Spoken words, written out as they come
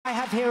I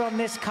have here on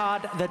this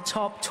card the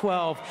top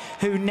 12,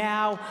 who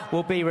now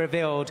will be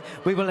revealed.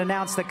 We will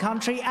announce the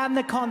country and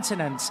the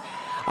continent.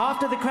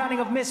 After the crowning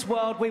of Miss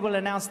World, we will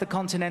announce the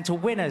continental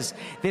winners.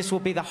 This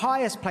will be the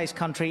highest placed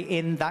country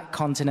in that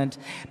continent.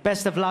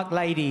 Best of luck,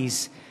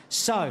 ladies.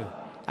 So,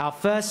 our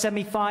first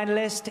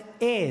semi-finalist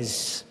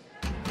is...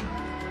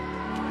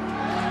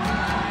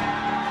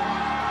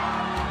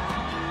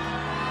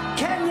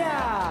 Kenya!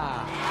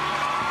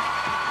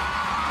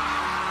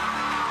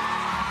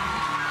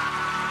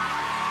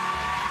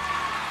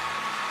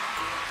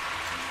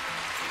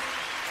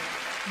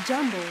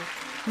 Jambo,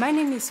 my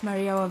name is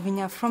Maria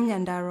Wavinya from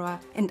Nyandarua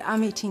and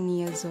I'm 18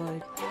 years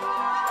old.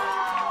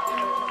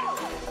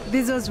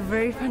 This was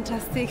very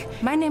fantastic.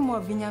 My name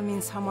Wavinya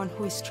means someone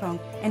who is strong,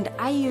 and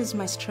I use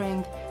my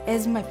strength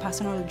as my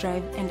personal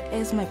drive and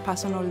as my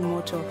personal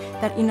motto,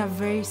 that in a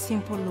very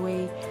simple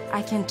way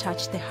I can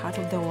touch the heart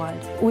of the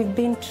world. We've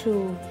been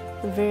to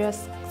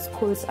various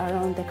schools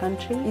around the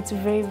country. It's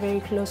very, very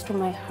close to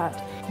my heart.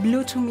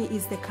 Blue to me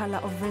is the color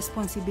of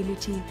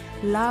responsibility,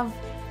 love,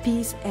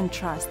 peace and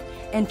trust.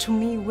 And to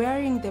me,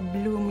 wearing the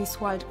blue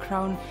Miss World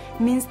crown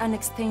means an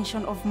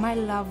extension of my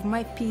love,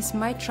 my peace,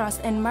 my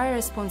trust, and my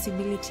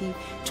responsibility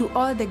to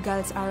all the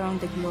girls around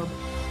the globe.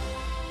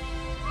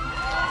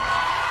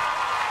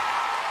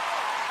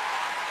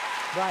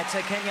 Right, so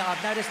Kenya,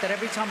 I've noticed that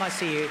every time I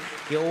see you,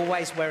 you're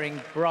always wearing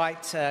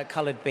bright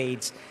coloured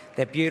beads.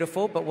 They're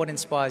beautiful, but what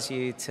inspires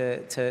you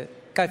to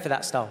go for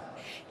that style?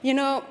 You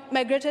know,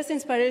 my greatest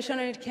inspiration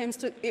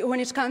when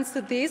it comes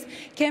to this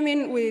came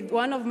in with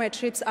one of my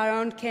trips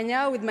around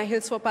Kenya with my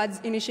Heels for Pads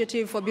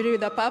initiative for Beauty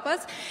with a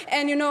Purpose.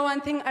 And you know,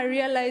 one thing I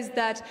realized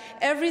that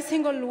every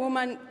single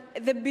woman,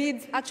 the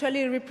beads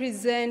actually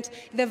represent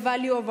the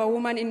value of a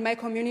woman in my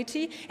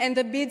community, and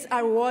the beads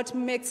are what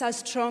makes us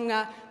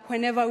stronger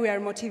whenever we are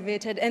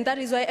motivated. And that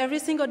is why every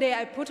single day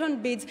I put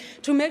on beads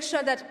to make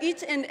sure that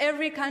each and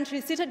every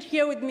country seated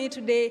here with me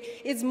today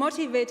is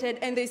motivated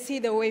and they see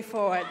the way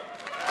forward.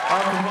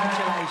 Oh,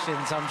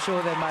 congratulations. I'm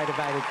sure they're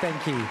motivated.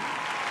 Thank you.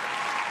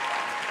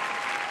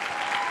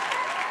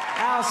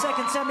 Our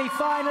second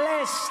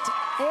semi-finalist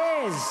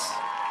is...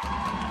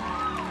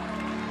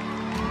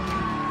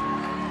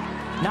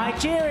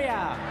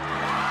 Nigeria.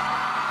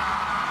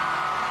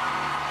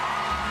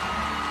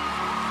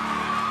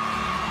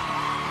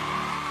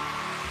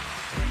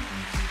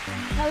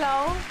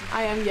 Hello,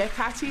 I am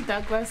Yekachi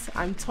Douglas.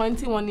 I'm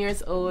 21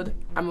 years old.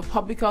 I'm a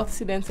public health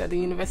student at the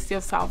University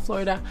of South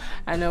Florida,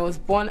 and I was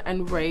born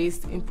and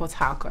raised in Port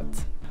Harcourt.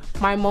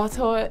 My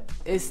motto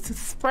is to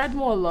spread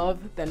more love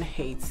than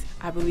hate.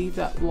 I believe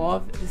that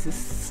love is the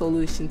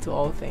solution to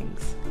all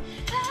things.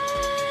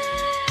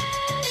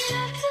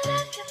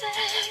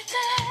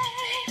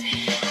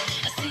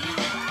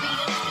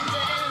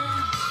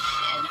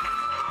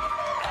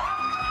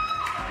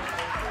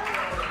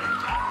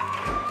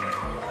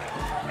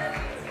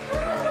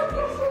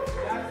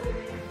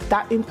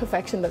 That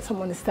imperfection that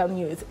someone is telling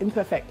you is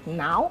imperfect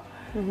now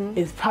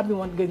is probably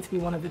going to be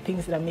one of the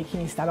things that are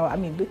making you stand out. I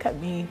mean, look at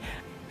me.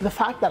 The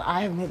fact that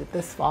I have made it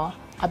this far,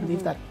 I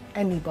believe that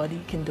anybody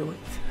can do it.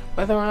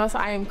 Whether or not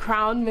I am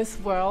crowned Miss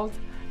World,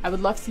 I would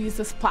love to use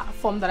this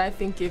platform that I've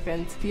been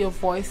given to be a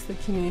voice to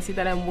the community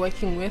that I'm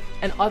working with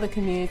and other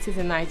communities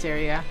in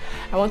Nigeria.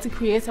 I want to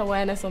create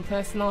awareness on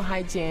personal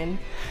hygiene,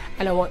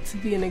 and I want to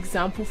be an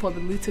example for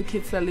the little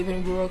kids that live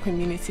in rural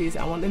communities.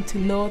 I want them to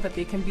know that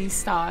they can be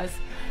stars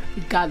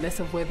regardless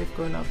of where they've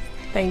grown up.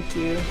 Thank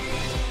you.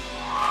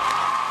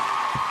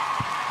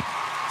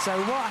 So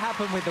what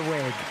happened with the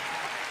wig?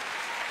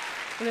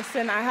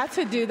 Listen, I had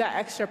to do that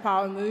extra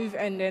power move,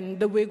 and then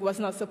the wig was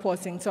not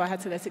supporting, so I had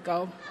to let it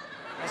go.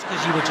 That's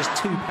because you were just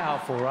too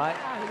powerful, right?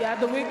 Yeah,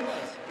 the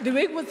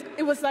wig was,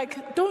 it was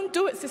like, don't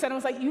do it, sis. And I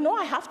was like, you know,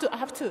 I have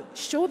to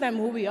show them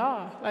who we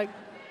are. Like,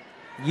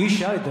 you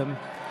showed them.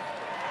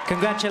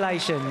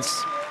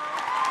 Congratulations.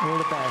 All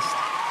the best.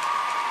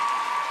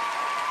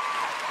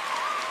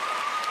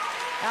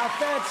 Our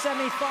third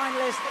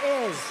semi-finalist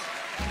is...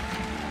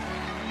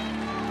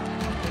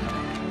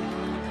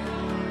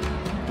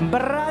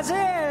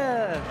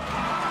 Brazil!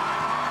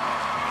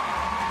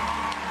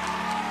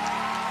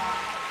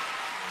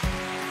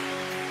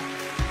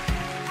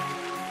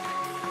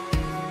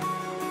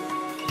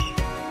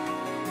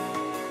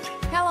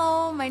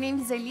 Hello, my name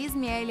is Elise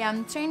Miele.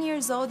 I'm 10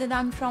 years old and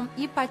I'm from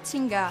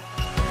Ipatinga.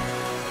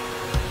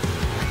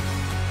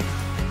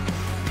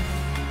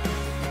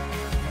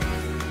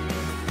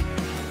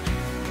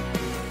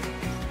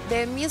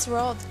 The Miss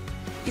World,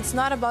 it's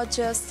not about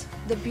just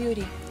the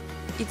beauty.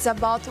 It's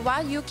about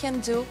what you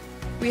can do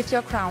with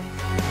your crown.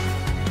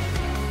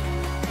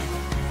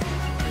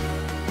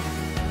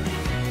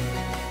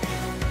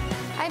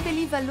 I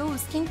believe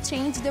values can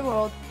change the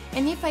world,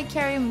 and if I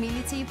carry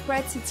humility,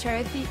 practice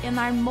charity, and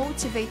are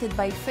motivated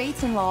by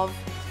faith and love,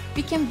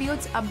 we can build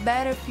a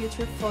better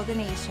future for the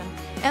nation.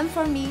 And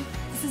for me,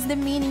 this is the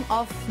meaning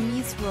of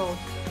Miss World.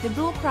 The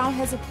blue crown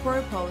has a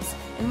purpose,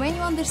 and when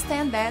you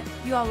understand that,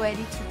 you are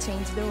ready to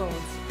change the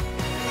world.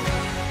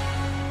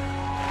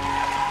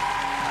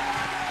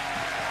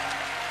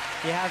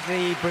 You have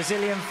the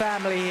Brazilian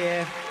family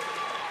here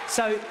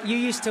So you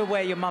used to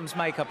wear your mum's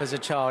makeup as a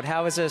child.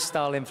 How has her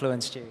style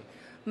influenced you?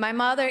 My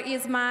mother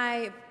is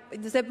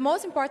the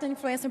most important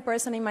influencing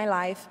person in my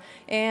life,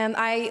 and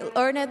I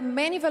learned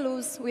many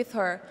values with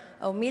her: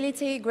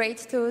 humility,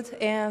 gratitude,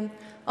 and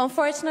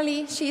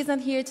unfortunately she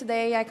isn't here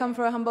today. I come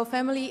from a humble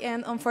family,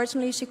 and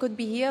unfortunately she could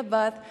be here,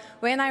 but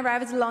when I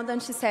arrived in London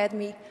she said to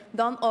me,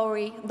 don't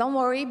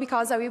worry,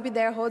 because I will be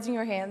there holding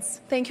your hands.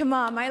 Thank you,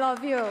 Mom, I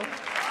love you.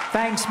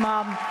 Thanks,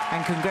 Mum,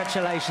 and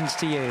congratulations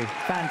to you.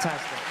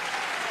 Fantastic.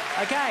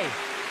 Okay,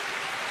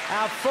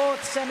 our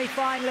fourth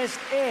semi-finalist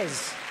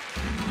is...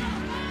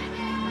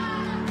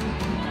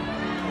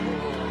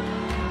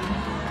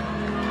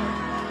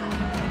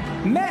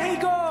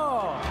 Mexico!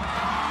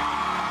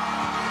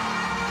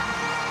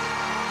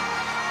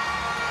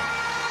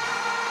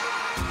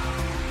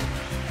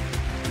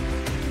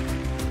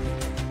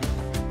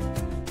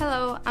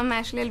 Hello, I'm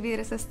Ashley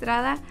Alvidrez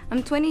Estrada.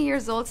 I'm 20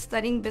 years old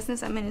studying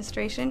business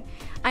administration.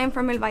 I am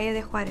from El Valle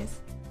de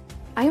Juarez.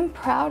 I am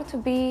proud to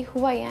be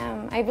who I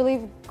am. I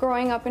believe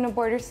growing up in a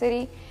border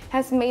city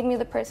has made me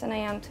the person I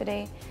am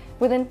today.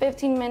 Within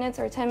 15 minutes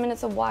or 10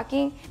 minutes of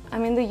walking,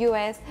 I'm in the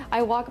US.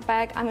 I walk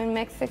back, I'm in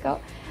Mexico.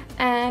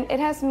 And it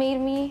has made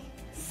me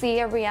see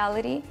a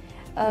reality,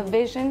 a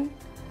vision,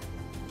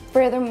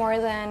 furthermore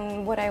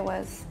than what I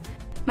was.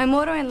 My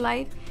motto in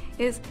life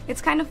is,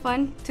 it's kind of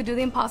fun to do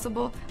the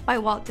impossible by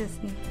Walt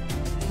Disney.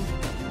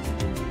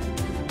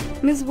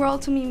 Miss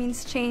World to me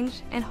means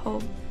change and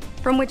hope,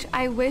 from which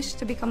I wish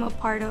to become a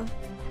part of.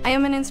 I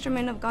am an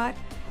instrument of God,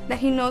 that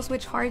He knows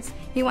which hearts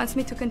He wants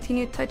me to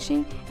continue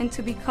touching and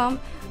to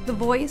become the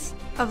voice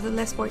of the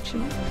less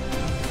fortunate.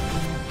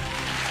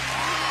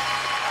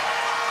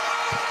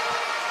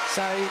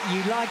 So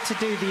you like to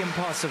do the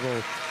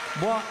impossible.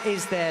 What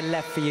is there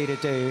left for you to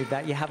do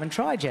that you haven't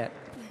tried yet?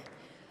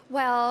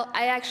 Well,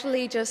 I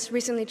actually just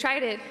recently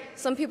tried it.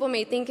 Some people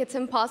may think it's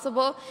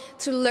impossible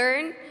to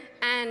learn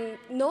and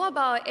know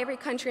about every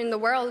country in the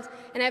world,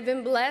 and I've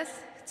been blessed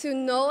to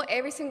know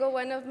every single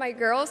one of my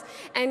girls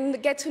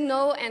and get to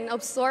know and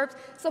absorb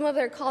some of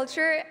their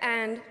culture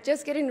and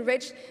just get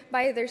enriched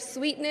by their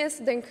sweetness,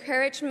 their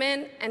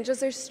encouragement, and just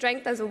their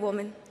strength as a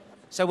woman.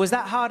 So was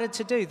that harder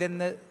to do than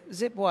the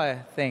zip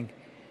wire thing?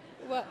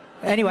 Well,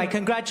 anyway,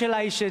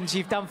 congratulations,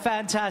 you've done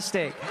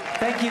fantastic.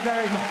 Thank you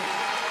very much.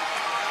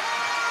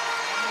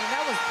 I mean,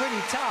 that was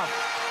pretty tough.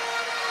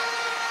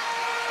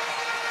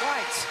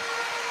 Right.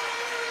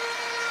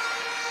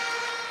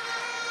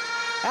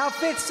 Our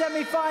fifth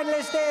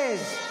semi-finalist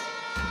is...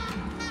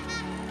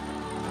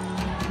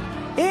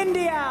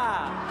 India!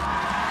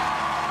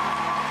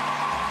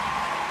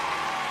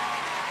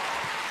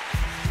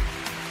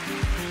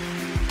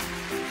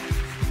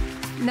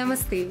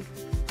 Namaste.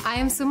 I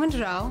am Suman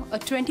Rao, a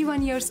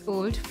 21 years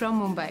old from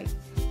Mumbai.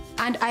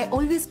 And I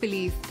always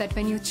believe that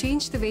when you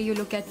change the way you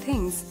look at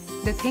things,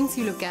 the things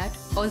you look at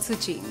also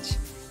change.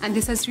 And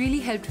this has really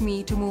helped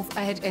me to move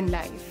ahead in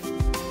life.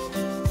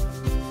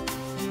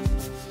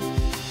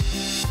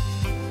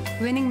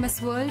 Winning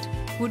Miss World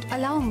would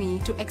allow me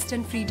to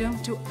extend freedom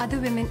to other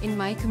women in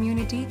my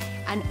community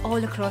and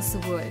all across the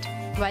world,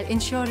 while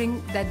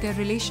ensuring that their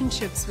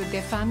relationships with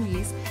their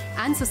families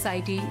and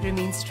society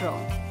remain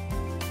strong.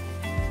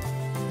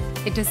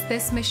 It is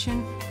this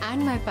mission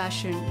and my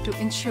passion to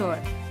ensure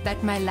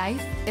that my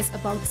life is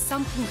about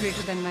something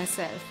greater than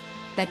myself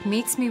that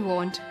makes me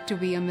want to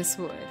be a Miss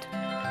World.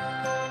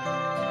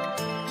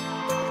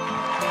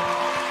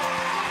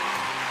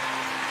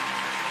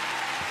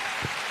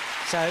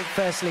 So,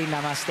 firstly,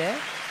 namaste.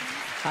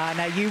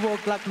 Now, you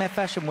walked Lakme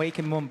Fashion Week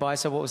in Mumbai,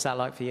 so what was that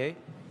like for you?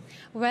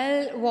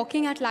 Well,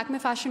 walking at Lakme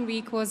Fashion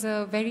Week was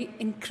a very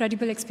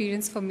incredible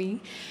experience for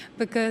me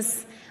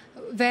because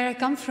where I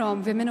come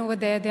from, women over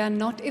there, they are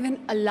not even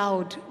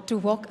allowed to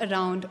walk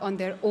around on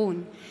their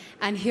own.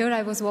 And here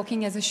I was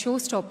walking as a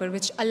showstopper,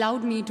 which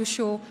allowed me to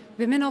show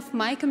women of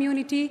my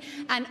community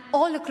and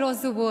all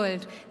across the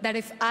world that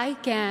if I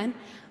can,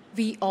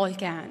 we all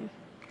can.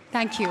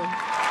 Thank you.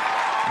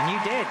 And you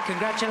did.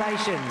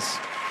 Congratulations.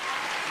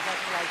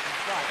 Congratulations.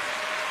 Right.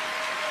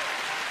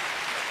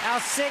 Our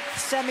sixth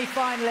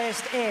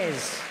semi-finalist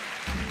is...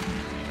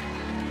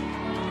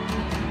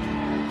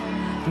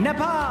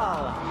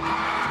 Nepal.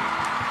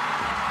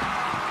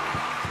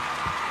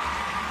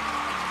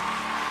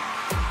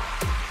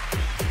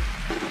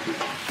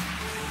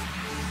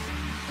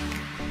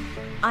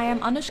 I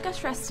am Anushka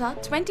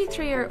Shrestha,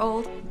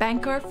 23-year-old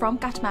banker from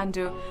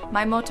Kathmandu.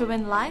 My motto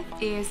in life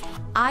is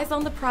eyes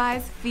on the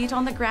prize, feet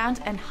on the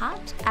ground, and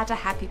heart at a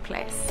happy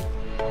place.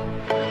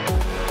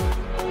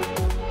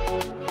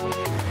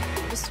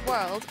 This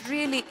world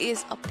really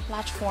is a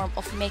platform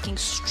of making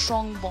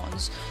strong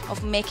bonds,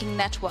 of making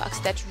networks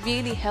that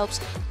really helps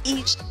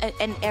each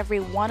and every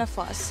one of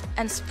us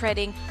and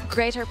spreading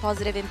greater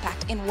positive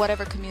impact in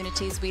whatever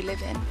communities we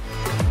live in.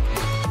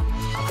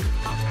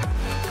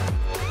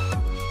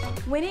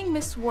 Winning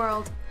Miss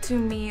World to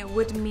me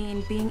would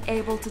mean being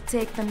able to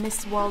take the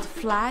Miss World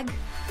flag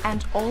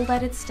and all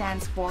that it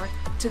stands for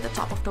to the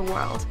top of the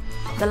world,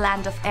 the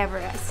land of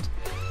Everest,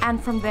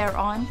 and from there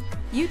on,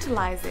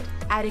 utilize it,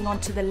 adding on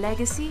to the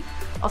legacy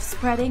of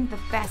spreading the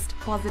best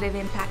positive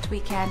impact we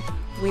can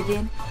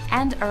within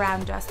and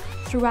around us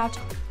throughout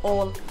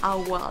all our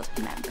world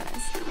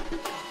members.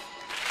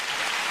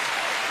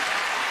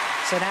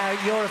 So now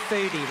you're a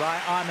foodie,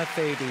 right? I'm a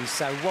foodie.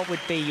 So what would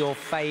be your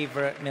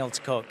favourite meal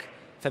to cook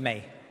for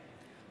me?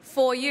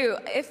 For you,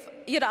 if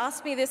you'd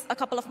asked me this a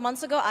couple of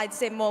months ago, I'd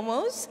say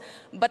momos.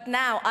 But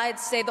now I'd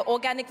say the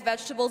organic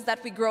vegetables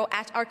that we grow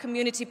at our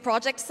community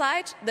project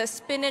site, the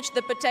spinach,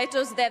 the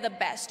potatoes, they're the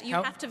best. You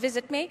have to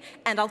visit me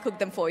and I'll cook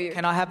them for you.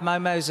 Can I have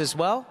momos as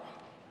well?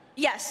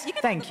 Yes, you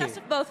can Thank have the you. best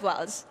of both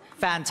worlds.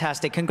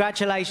 Fantastic.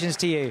 Congratulations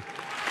to you.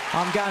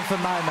 I'm going for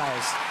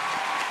momos.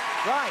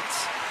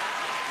 Right.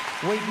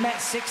 We've met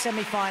 6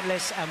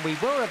 semi-finalists and we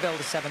will reveal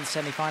the 7th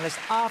semi-finalist.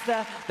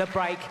 After the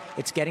break,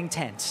 it's getting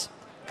tense.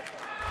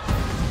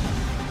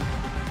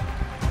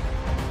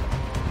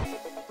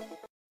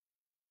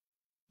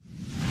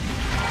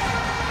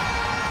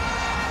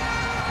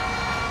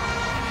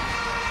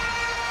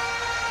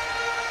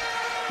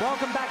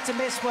 Welcome back to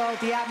Miss World.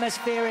 The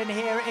atmosphere in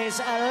here is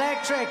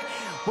electric.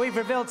 We've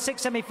revealed 6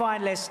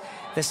 semi-finalists.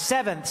 The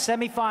 7th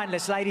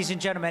semi-finalist, ladies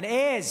and gentlemen,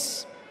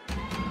 is...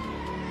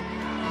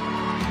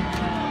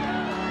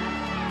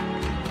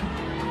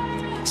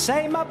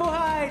 Say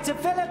mabuhay to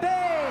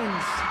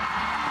Philippines!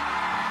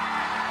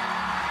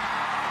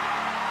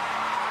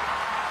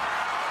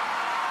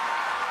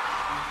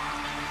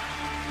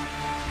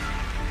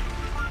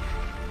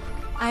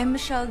 I'm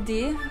Michelle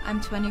D.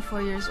 I'm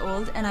 24 years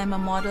old and I'm a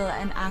model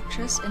and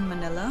actress in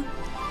Manila.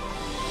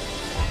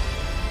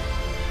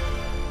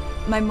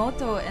 My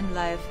motto in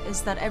life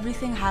is that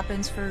everything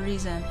happens for a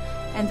reason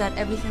and that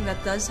everything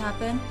that does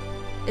happen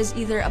is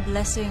either a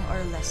blessing or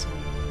a lesson.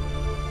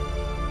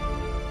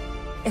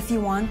 If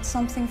you want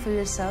something for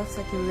yourself,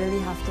 that you really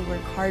have to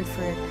work hard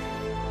for it.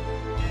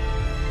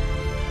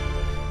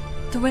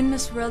 To win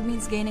Miss World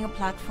means gaining a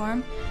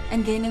platform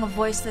and gaining a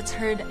voice that's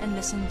heard and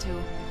listened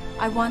to.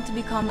 I want to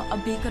become a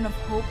beacon of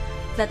hope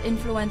that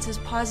influences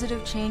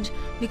positive change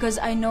because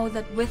I know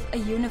that with a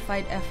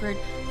unified effort,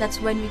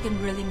 that's when we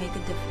can really make a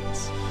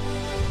difference.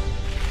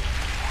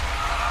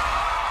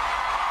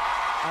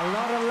 A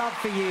lot of love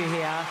for you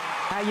here.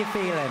 How you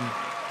feeling?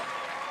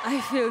 I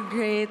feel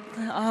great.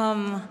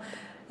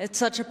 It's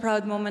such a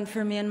proud moment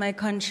for me and my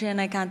country, and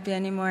I can't be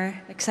any more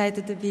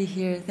excited to be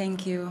here.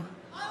 Thank you.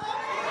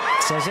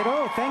 Says it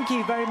all. Thank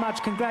you very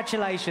much.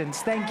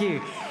 Congratulations. Thank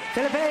you.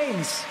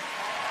 Philippines.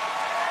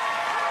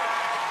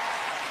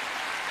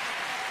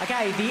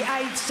 Okay, the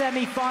 8th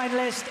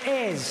semi-finalist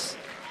is...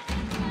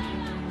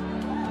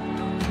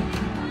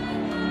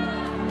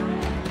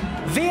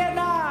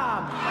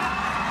 Vietnam!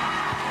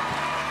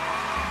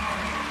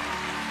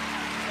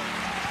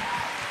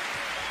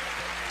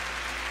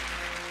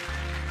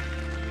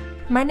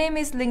 My name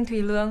is L輔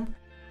THủy LINH.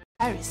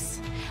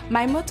 Paris.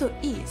 My motto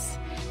is,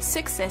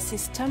 success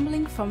is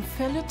stumbling from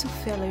failure to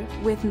failure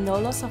with no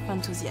loss of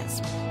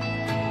enthusiasm.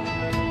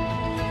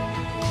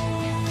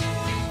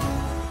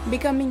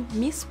 Becoming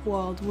Miss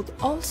World would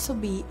also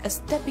be a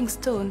stepping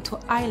stone to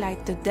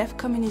highlight the deaf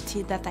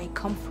community that I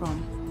come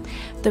from.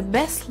 The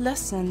best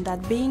lesson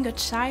that being a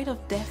child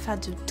of deaf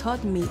adult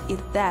taught me is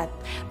that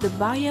the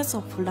barriers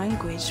of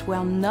language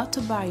were not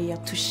a barrier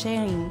to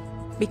sharing,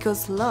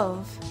 because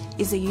love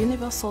is a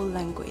universal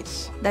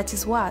language. That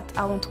is what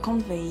I want to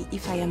convey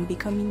if I am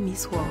becoming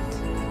Miss World.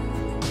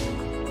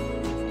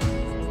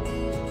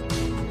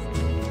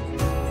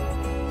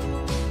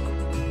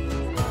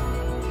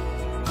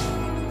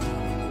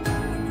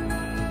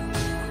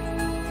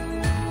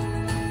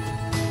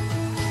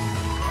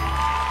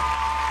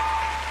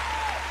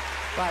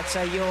 Right,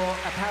 so you're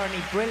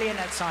apparently brilliant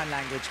at sign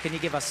language. Can you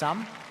give us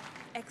some?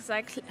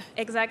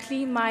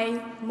 Exactly. My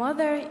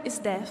mother is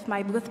deaf,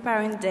 my both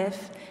parents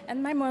deaf,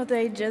 and my mother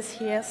is just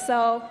here.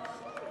 So,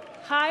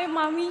 hi,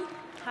 mommy.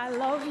 I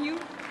love you,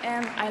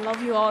 and I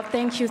love you all.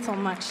 Thank you so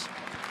much.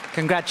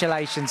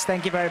 Congratulations.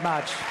 Thank you very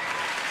much.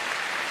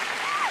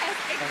 Yes,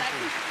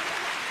 exactly.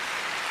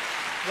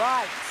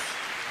 Right.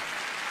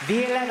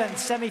 The 11th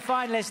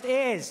semi-finalist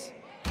is...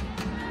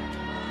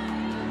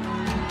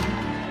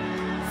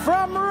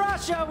 From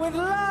Russia with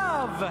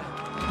love,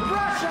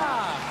 Russia!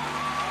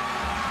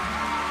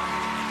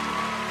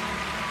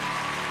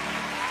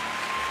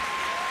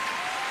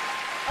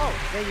 Oh,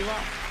 there you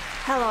are.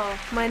 Hello,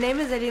 my name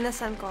is Irina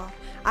Sanko.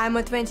 I'm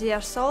 20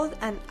 years old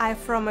and I'm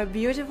from a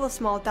beautiful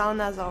small town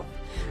Azov.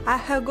 I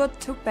have got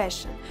two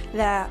passions,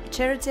 they are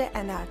charity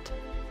and art.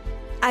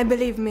 I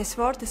believe Miss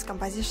World is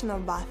composition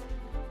of both.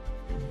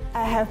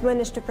 I have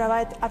managed to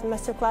provide art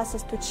master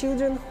classes to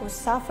children who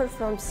suffer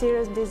from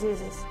serious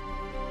diseases.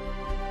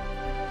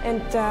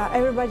 And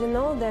everybody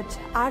knows that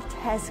art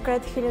has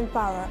great healing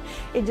power.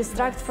 It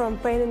distracts from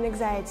pain and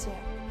anxiety.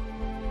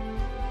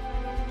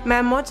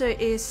 My motto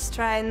is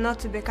try not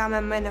to become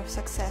a man of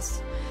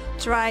success.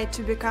 Try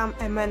to become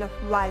a man of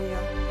value.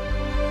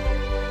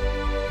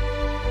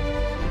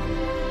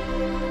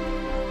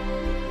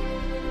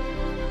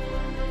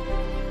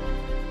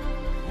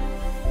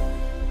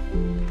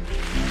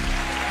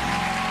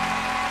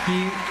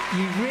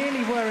 You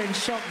really were in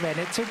shock then.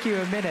 It took you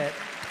a minute.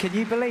 Can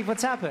you believe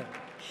what's happened?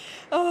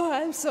 Oh,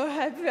 I'm so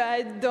happy.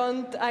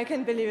 I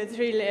can't believe it,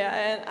 really.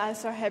 And I'm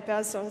so happy,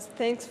 I'm so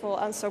thankful,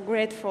 and so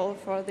grateful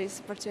for this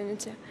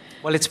opportunity.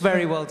 Well, it's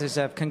very well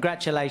deserved.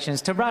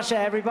 Congratulations to Russia,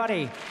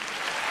 everybody.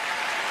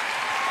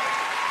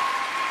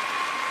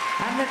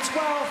 And the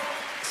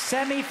 12th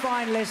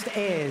semi-finalist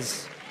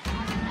is...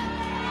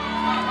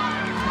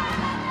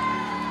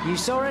 You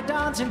saw her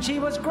dance and she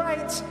was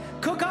great.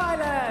 Cook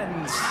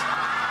Islands.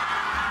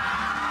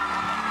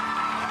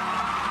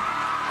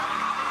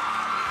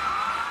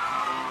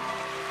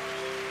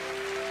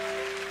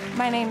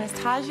 My name is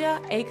Taja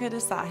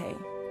Eka-Desahe.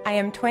 I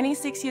am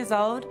 26 years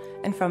old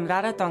and from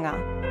Rarotonga.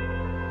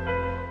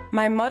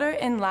 My motto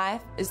in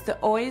life is to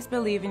always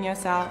believe in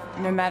yourself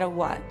no matter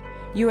what.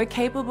 You are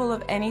capable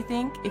of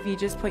anything if you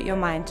just put your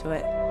mind to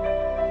it.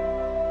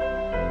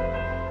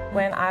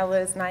 When I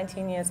was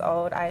 19 years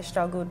old, I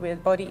struggled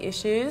with body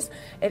issues.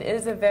 It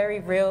is a very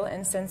real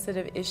and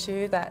sensitive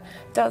issue that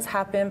does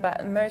happen,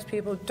 but most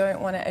people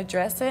don't want to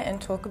address it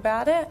and talk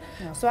about it.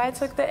 Yeah. So I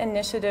took the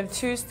initiative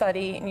to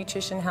study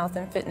nutrition, health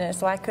and fitness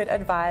so I could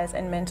advise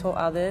and mentor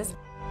others.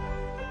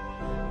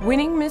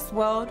 Winning Miss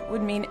World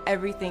would mean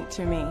everything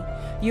to me.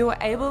 You are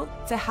able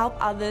to help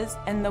others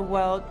in the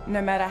world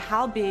no matter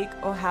how big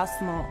or how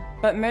small.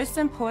 But most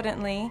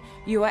importantly,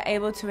 you are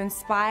able to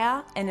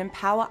inspire and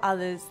empower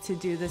others to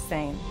do the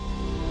same.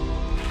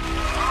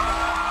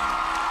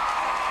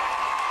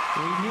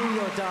 We knew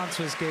your dance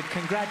was good.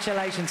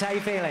 Congratulations. How are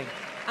you feeling?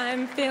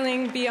 I'm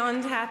feeling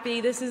beyond happy.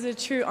 This is a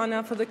true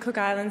honor for the Cook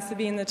Islands to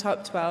be in the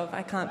top 12.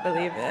 I can't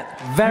believe it.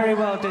 Very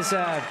well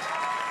deserved.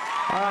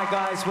 All right,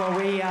 guys. Well,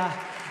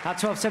 our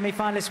 12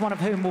 semi-finalists, one of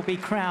whom will be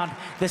crowned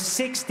the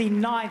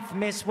 69th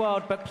Miss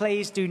World. But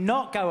please do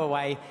not go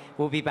away.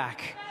 We'll be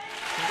back.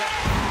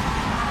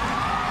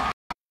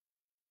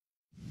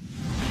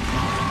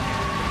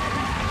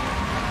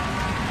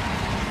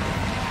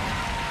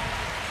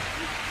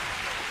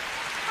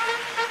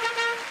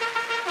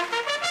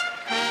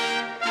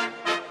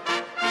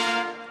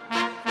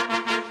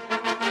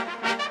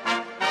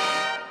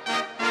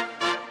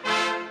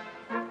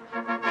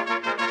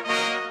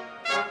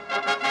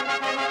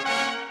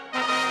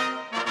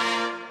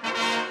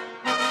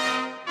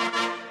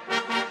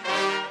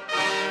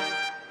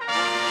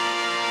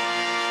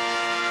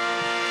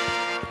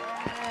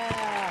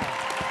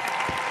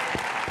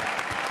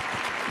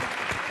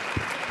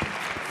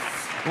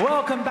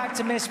 Welcome back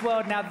to Miss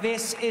World. Now,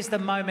 this is the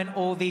moment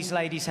all these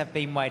ladies have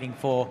been waiting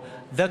for,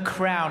 the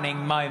crowning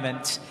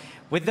moment.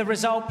 With the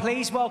result,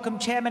 please welcome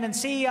Chairman and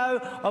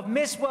CEO of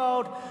Miss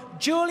World,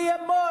 Julia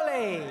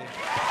Morley.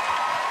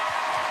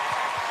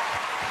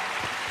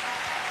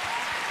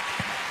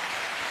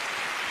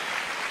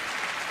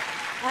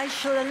 I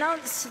shall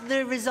announce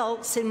the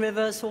results in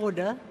reverse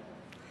order.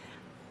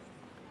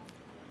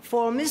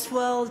 For Miss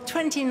World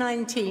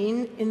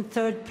 2019, in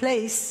third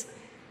place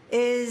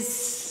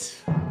is...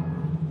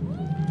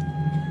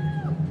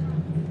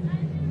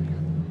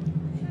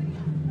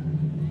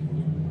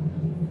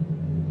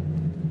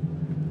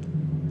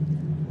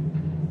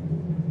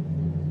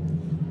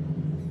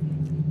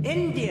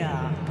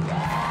 India.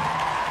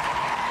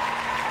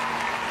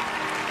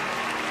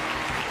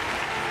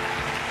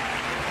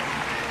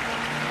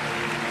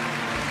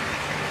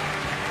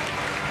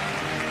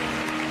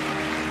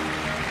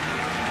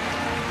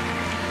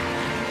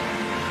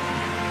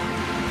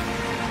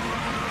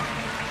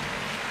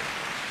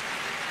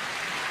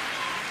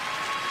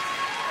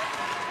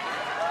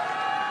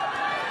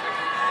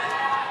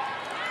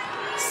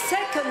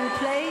 Second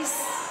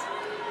place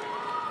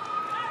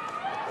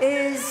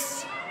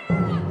is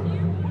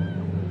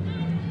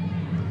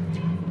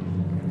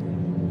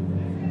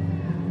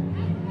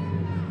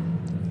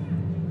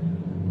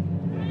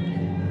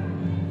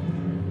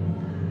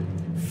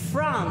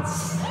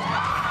France.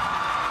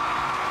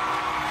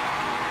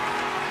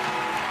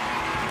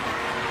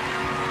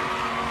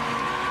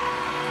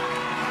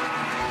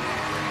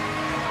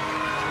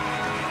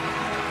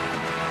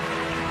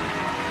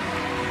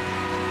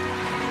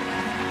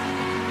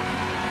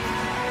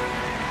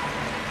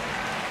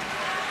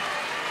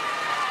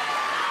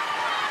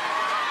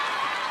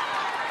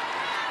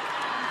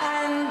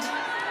 And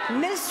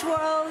Miss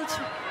World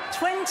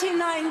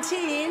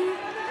 2019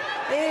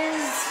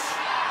 is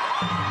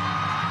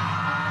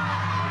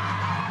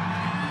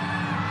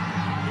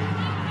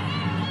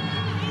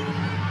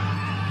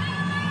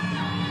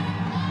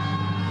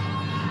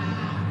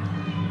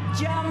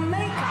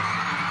Jamaica.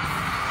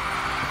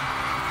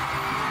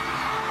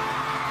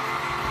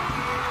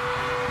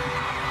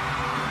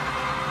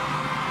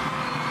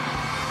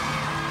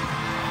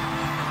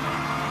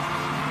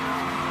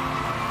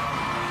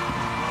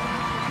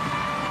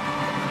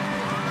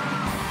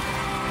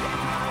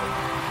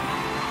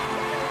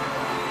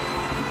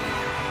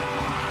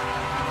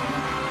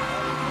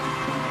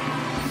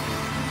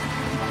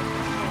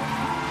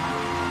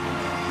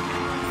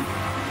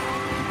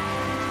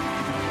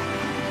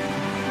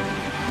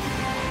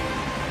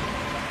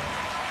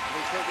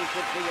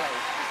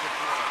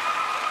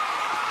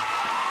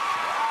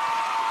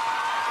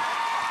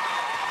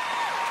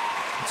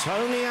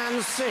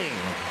 Toni-Ann Singh.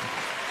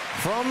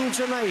 from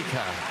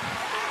Jamaica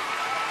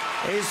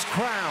is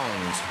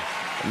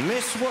crowned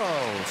Miss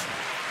World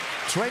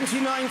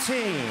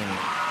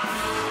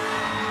 2019.